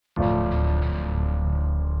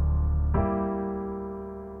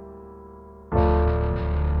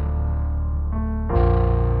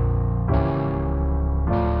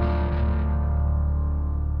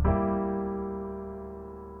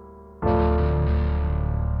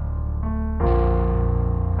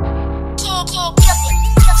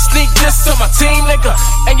shots to my team, nigga,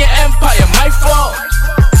 and your empire might fall.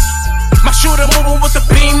 My shooter moving with the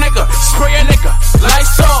beam, nigga. Spray a nigga,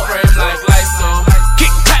 lights off. Spray him like lights off.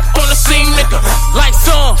 Get clapped on the scene, nigga. Lights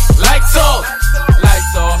on, lights off.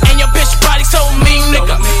 Lights off. And your bitch body so mean,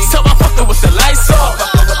 nigga. So I fuckin' with the lights off.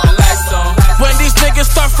 When these niggas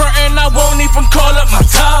start frontin', I won't even call up my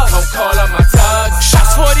thugs. Won't call up my thugs.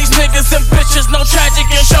 Shots for these niggas and bitches, no tragic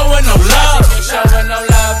and showing no love. Showing no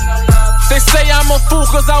love. They say I'm a fool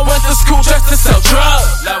cause I went to school just to sell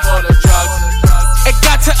drugs. Love all the drugs. It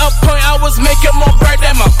got to a point I was making more bread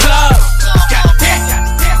than my plug. Goddamn,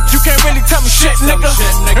 you can't really tell me shit, nigga.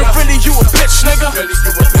 And really you a bitch, nigga.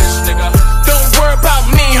 Don't worry about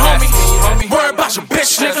me, homie. Worry about your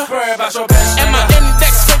bitch, nigga. And my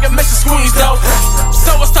index finger makes it squeeze, though.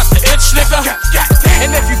 So it starts to itch, nigga.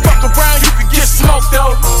 And if you fuck around, you can get smoked,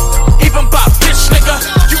 though. Even by bitch, nigga.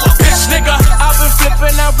 You a bitch, nigga. I've been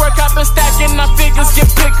flipping that work, I've been stacking, my figures get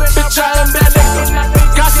big. Bitch, I am that nigga.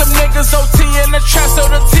 Got some niggas OT in the trap so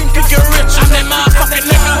the team could get rich. I'm that motherfucking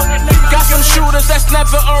nigga. Got some shooters that's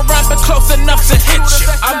never around but close enough to hit you.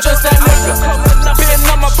 I'm just that nigga. Been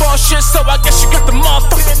on my bullshit, so I guess you got the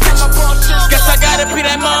motherfucking bitch. Guess I gotta be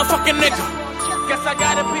that motherfucking nigga. Guess I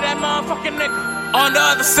gotta be that motherfucking nigga. On the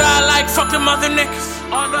other side, like fuck them other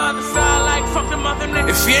niggas. On the other side, like fuck them other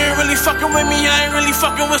niggas. If you ain't really fucking with me, I ain't really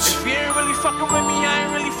fucking with you. If you ain't really fucking with me, I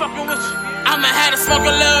ain't really fucking with you. I'ma have to smoke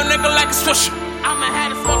a little nigga like a swisher. I'ma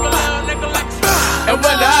have to smoke a little nigga like a swisher. And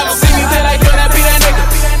when the hoes see me, they like, yo, that be that nigga.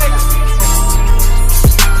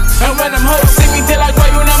 And when them hoes see me, they like,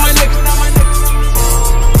 why you not my nigga?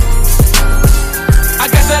 I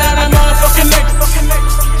guess that I'm that motherfucking nigga.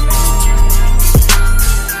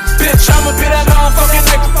 Bitch, I'ma be that motherfucking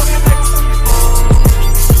nigga.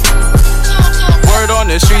 Word on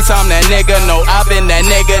the streets, I'm that nigga. No, I've been that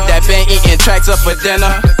nigga that been eating tracks up for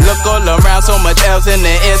dinner. Look all around, so much else in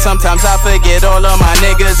the air. Sometimes I forget all of my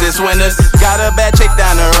niggas is winners. Got a bad chick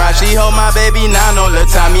down the ride. She hold my baby 9 all the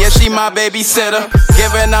time. Yeah, she my babysitter.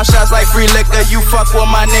 Giving out shots like free liquor. You fuck with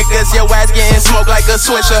my niggas, your ass getting smoked like a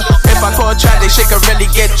swisher. If I call tragic, shit could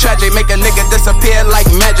really get tragic. Make a nigga disappear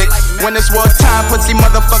like magic. When it's war time, pussy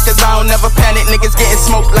motherfuckers, I don't never panic. Niggas getting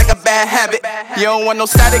smoked like a bad habit. You don't want no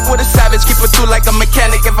static with a savage. Keep it too like a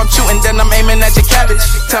mechanic. If I'm shooting, then I'm aiming at your cabbage.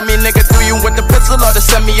 Tell me, nigga, do you with the pistol or the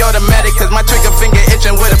semi-automatic? Cause my trigger finger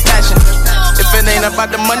itching with a passion. If it ain't about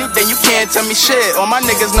the money, then you can't tell me shit. All my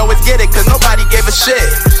niggas know it's get it, cause nobody gave a shit.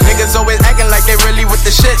 Niggas always acting like they really with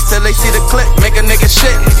the shit. Till they see the clip, make a nigga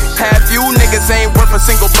shit. Half you niggas ain't worth a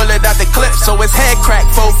single bullet out the clip. So it's head crack,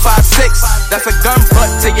 4, 5, 6. That's a gun butt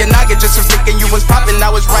to your noggin. Just for thinking you was poppin', I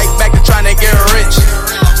was right back to trying to get rich.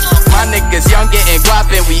 My niggas young getting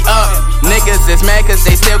guappin', we up. Niggas is mad cause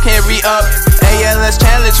they still can't re-up. ALS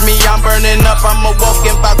challenge me, I'm burning up. I'm a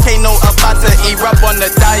walking volcano about to erupt on the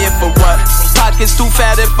diet for what? Pockets too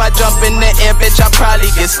fat if I jump in the air, bitch, I probably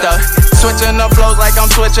get stuck. Switching up flows like I'm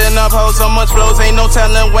switching up hoes. So much flows, ain't no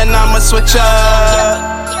telling when I'ma switch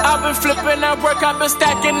up. I've been flipping that work, I've been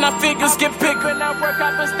stacking, my figures get bigger.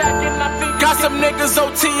 Got some niggas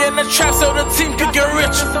OT in the trap so the team could get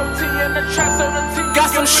rich.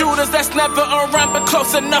 Got some shooters that's never around but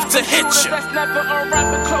close enough to hit you.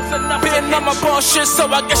 Been on my bullshit, so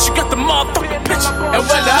I guess you got the motherfucking bitch. And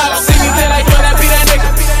when the hoes see me, they like, yo, that be that nigga.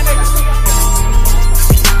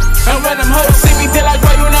 And when them hoes see me, they like,